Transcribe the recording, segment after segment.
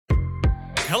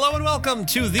Hello and welcome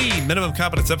to the Minimum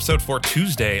Competence episode for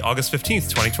Tuesday, August 15th,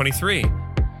 2023.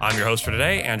 I'm your host for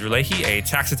today, Andrew Leahy, a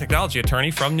tax and technology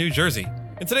attorney from New Jersey.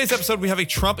 In today's episode, we have a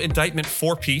Trump indictment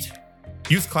for Pete.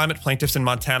 Youth climate plaintiffs in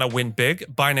Montana win big.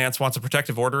 Binance wants a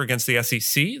protective order against the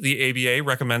SEC. The ABA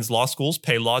recommends law schools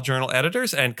pay law journal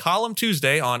editors, and Column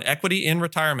Tuesday on equity in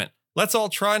retirement. Let's all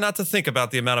try not to think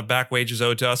about the amount of back wages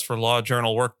owed to us for law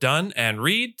journal work done and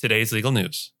read today's legal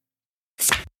news.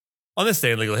 On this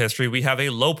day in legal history, we have a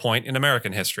low point in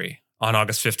American history. On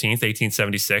August 15th,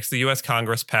 1876, the U.S.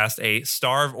 Congress passed a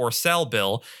Starve or Sell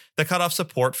bill that cut off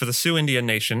support for the Sioux Indian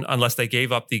Nation unless they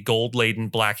gave up the gold-laden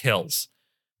Black Hills.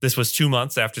 This was 2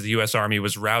 months after the U.S. Army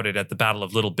was routed at the Battle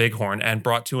of Little Bighorn and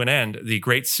brought to an end the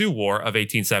Great Sioux War of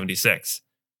 1876.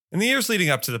 In the years leading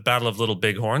up to the Battle of Little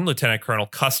Bighorn, Lieutenant Colonel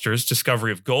Custer's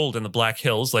discovery of gold in the Black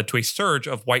Hills led to a surge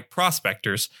of white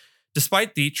prospectors,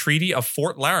 despite the Treaty of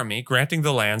Fort Laramie granting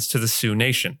the lands to the Sioux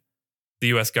Nation. The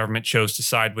U.S. government chose to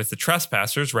side with the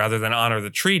trespassers rather than honor the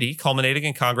treaty, culminating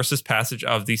in Congress's passage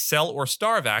of the Sell or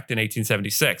Starve Act in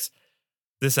 1876.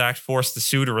 This act forced the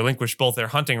Sioux to relinquish both their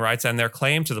hunting rights and their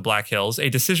claim to the Black Hills, a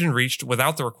decision reached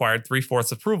without the required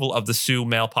 3/4 approval of the Sioux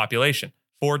male population.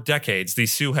 For decades, the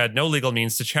Sioux had no legal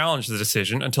means to challenge the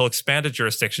decision until expanded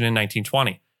jurisdiction in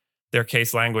 1920. Their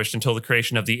case languished until the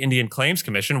creation of the Indian Claims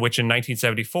Commission, which in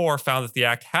 1974 found that the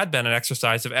act had been an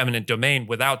exercise of eminent domain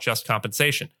without just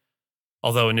compensation.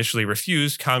 Although initially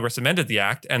refused, Congress amended the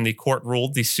act, and the court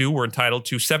ruled the Sioux were entitled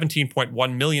to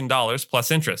 $17.1 million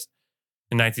plus interest.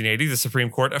 In 1980, the Supreme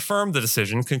Court affirmed the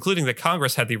decision, concluding that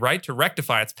Congress had the right to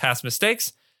rectify its past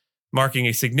mistakes, marking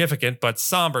a significant but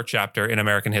somber chapter in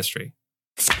American history.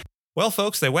 Well,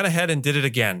 folks, they went ahead and did it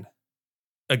again.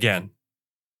 Again.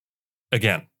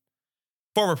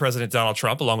 Former President Donald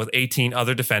Trump, along with 18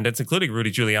 other defendants, including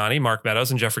Rudy Giuliani, Mark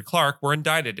Meadows, and Jeffrey Clark, were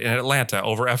indicted in Atlanta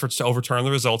over efforts to overturn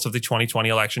the results of the 2020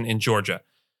 election in Georgia.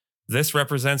 This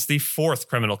represents the fourth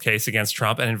criminal case against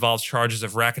Trump and involves charges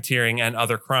of racketeering and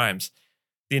other crimes.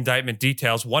 The indictment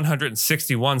details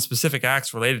 161 specific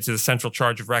acts related to the central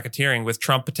charge of racketeering, with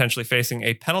Trump potentially facing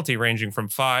a penalty ranging from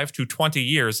 5 to 20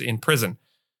 years in prison.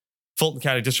 Fulton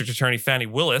County District Attorney Fani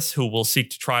Willis, who will seek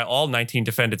to try all 19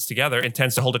 defendants together,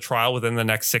 intends to hold a trial within the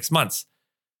next 6 months.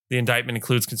 The indictment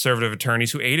includes conservative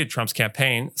attorneys who aided Trump's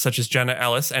campaign, such as Jenna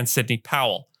Ellis and Sidney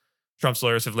Powell. Trump's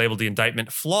lawyers have labeled the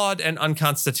indictment flawed and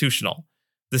unconstitutional.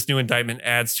 This new indictment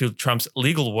adds to Trump's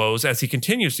legal woes as he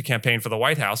continues to campaign for the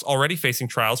White House, already facing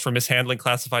trials for mishandling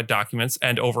classified documents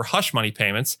and over hush money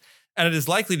payments, and it is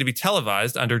likely to be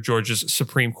televised under Georgia's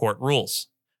Supreme Court rules.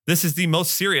 This is the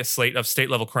most serious slate of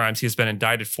state-level crimes he has been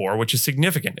indicted for, which is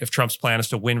significant if Trump's plan is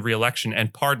to win re-election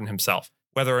and pardon himself.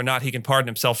 Whether or not he can pardon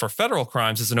himself for federal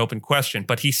crimes is an open question,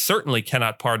 but he certainly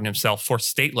cannot pardon himself for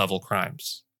state-level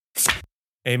crimes.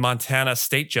 A Montana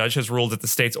state judge has ruled that the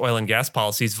state's oil and gas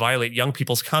policies violate young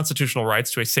people's constitutional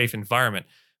rights to a safe environment,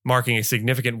 marking a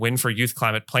significant win for youth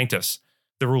climate plaintiffs.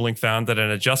 The ruling found that an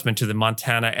adjustment to the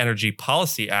Montana Energy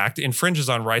Policy Act infringes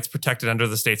on rights protected under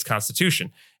the state's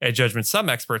constitution, a judgment some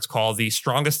experts call the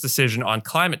strongest decision on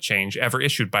climate change ever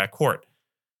issued by a court.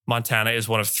 Montana is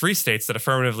one of 3 states that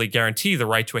affirmatively guarantee the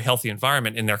right to a healthy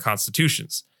environment in their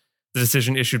constitutions. The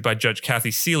decision issued by Judge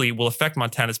Kathy Seeley will affect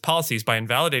Montana's policies by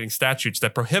invalidating statutes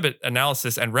that prohibit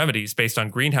analysis and remedies based on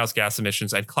greenhouse gas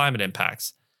emissions and climate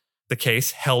impacts. The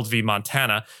case, Held v.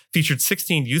 Montana, featured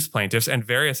 16 youth plaintiffs, and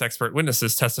various expert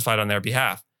witnesses testified on their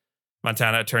behalf.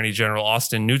 Montana Attorney General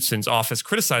Austin Knutson's office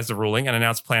criticized the ruling and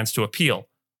announced plans to appeal.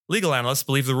 Legal analysts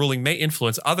believe the ruling may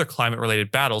influence other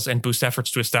climate-related battles and boost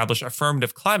efforts to establish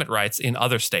affirmative climate rights in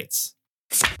other states.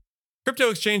 Crypto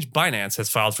exchange Binance has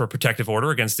filed for a protective order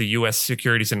against the U.S.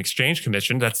 Securities and Exchange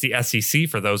Commission, that's the SEC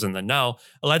for those in the know,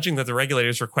 alleging that the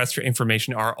regulators' requests for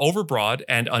information are overbroad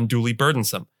and unduly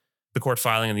burdensome. The court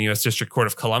filing in the U.S. District Court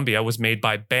of Columbia was made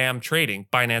by BAM Trading,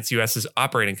 Binance U.S.'s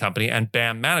operating company, and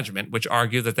BAM Management, which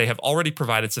argue that they have already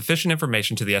provided sufficient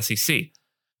information to the SEC.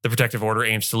 The protective order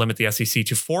aims to limit the SEC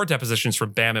to 4 depositions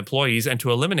from BAM employees and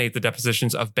to eliminate the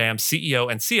depositions of BAM CEO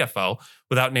and CFO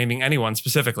without naming anyone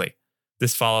specifically.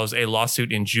 This follows a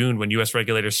lawsuit in June when U.S.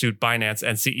 regulators sued Binance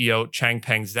and CEO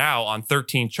Changpeng Zhao on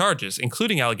 13 charges,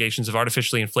 including allegations of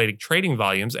artificially inflating trading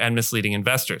volumes and misleading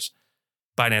investors.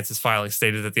 Binance's filing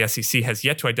stated that the SEC has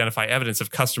yet to identify evidence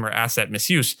of customer asset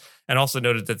misuse, and also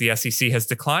noted that the SEC has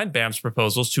declined BAM's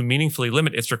proposals to meaningfully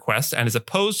limit its request and is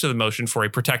opposed to the motion for a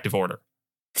protective order.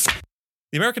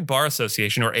 The American Bar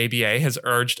Association, or ABA, has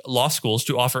urged law schools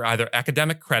to offer either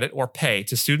academic credit or pay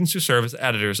to students who serve as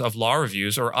editors of law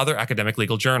reviews or other academic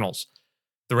legal journals.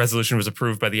 The resolution was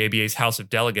approved by the ABA's House of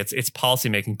Delegates, its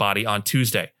policymaking body, on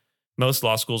Tuesday. Most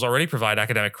law schools already provide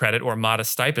academic credit or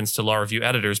modest stipends to law review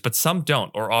editors, but some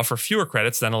don't or offer fewer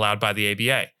credits than allowed by the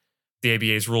ABA. The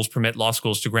ABA's rules permit law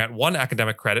schools to grant 1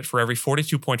 academic credit for every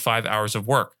 42.5 hours of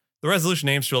work. The resolution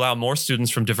aims to allow more students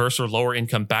from diverse or lower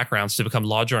income backgrounds to become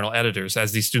law journal editors,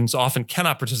 as these students often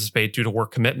cannot participate due to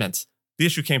work commitments. The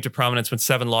issue came to prominence when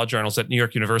 7 law journals at New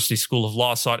York University School of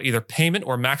Law sought either payment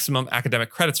or maximum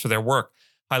academic credits for their work,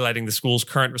 highlighting the school's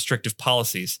current restrictive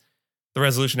policies. The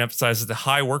resolution emphasizes the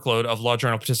high workload of law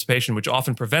journal participation, which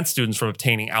often prevents students from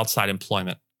obtaining outside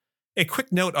employment. A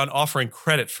quick note on offering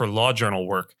credit for law journal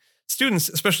work. Students,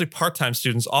 especially part-time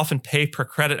students, often pay per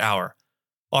credit hour.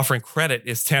 Offering credit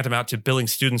is tantamount to billing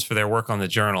students for their work on the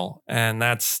journal, and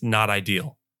that's not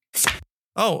ideal.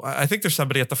 Oh, I think there's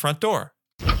somebody at the front door.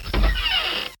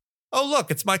 Oh, look,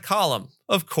 it's my column.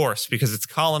 Of course, because it's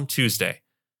Column Tuesday.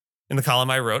 In the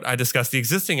column I wrote, I discussed the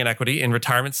existing inequity in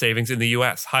retirement savings in the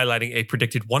U.S., highlighting a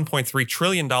predicted $1.3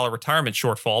 trillion retirement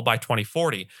shortfall by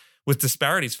 2040, with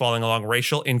disparities falling along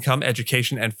racial, income,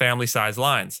 education, and family size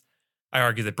lines. I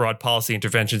argue that broad policy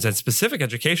interventions and specific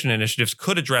education initiatives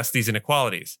could address these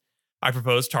inequalities. I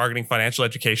propose targeting financial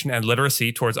education and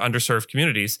literacy towards underserved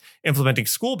communities, implementing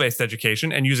school-based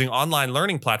education, and using online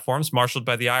learning platforms marshaled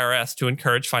by the IRS to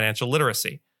encourage financial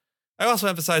literacy. I also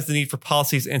emphasize the need for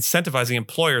policies incentivizing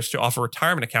employers to offer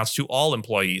retirement accounts to all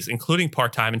employees, including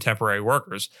part-time and temporary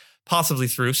workers, possibly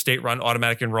through state-run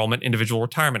automatic enrollment individual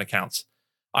retirement accounts.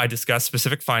 I discuss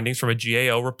specific findings from a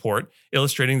GAO report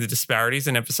illustrating the disparities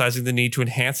and emphasizing the need to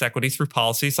enhance equity through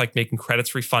policies like making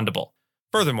credits refundable.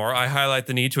 Furthermore, I highlight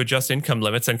the need to adjust income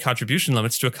limits and contribution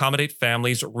limits to accommodate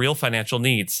families' real financial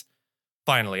needs.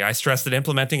 Finally, I stress that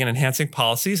implementing and enhancing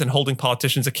policies and holding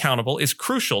politicians accountable is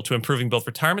crucial to improving both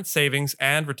retirement savings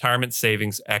and retirement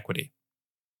savings equity.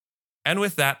 And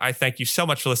with that, I thank you so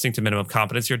much for listening to Minimum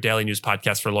Competence, your daily news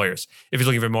podcast for lawyers. If you're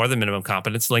looking for more than Minimum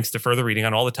Competence, links to further reading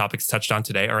on all the topics touched on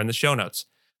today are in the show notes.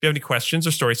 If you have any questions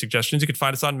or story suggestions, you can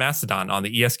find us on Mastodon on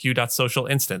the esq.social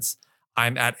instance.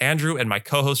 I'm at Andrew, and my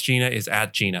co-host Gina is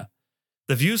at Gina.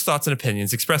 The views, thoughts, and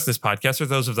opinions expressed in this podcast are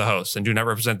those of the hosts and do not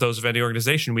represent those of any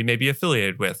organization we may be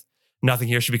affiliated with. Nothing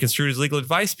here should be construed as legal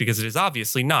advice because it is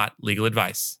obviously not legal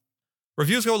advice.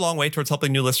 Reviews go a long way towards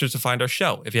helping new listeners to find our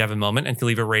show. If you have a moment and can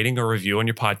leave a rating or review on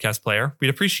your podcast player, we'd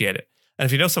appreciate it. And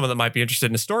if you know someone that might be interested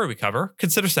in a story we cover,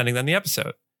 consider sending them the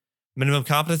episode. Minimum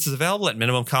Competence is available at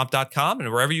minimumcomp.com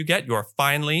and wherever you get your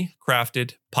finely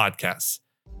crafted podcasts.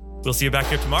 We'll see you back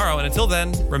here tomorrow, and until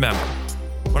then, remember,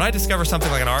 when I discover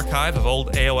something like an archive of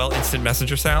old AOL Instant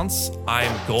Messenger sounds,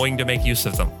 I'm going to make use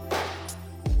of them.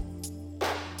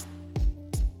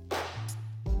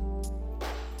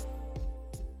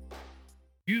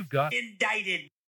 You've got indicted.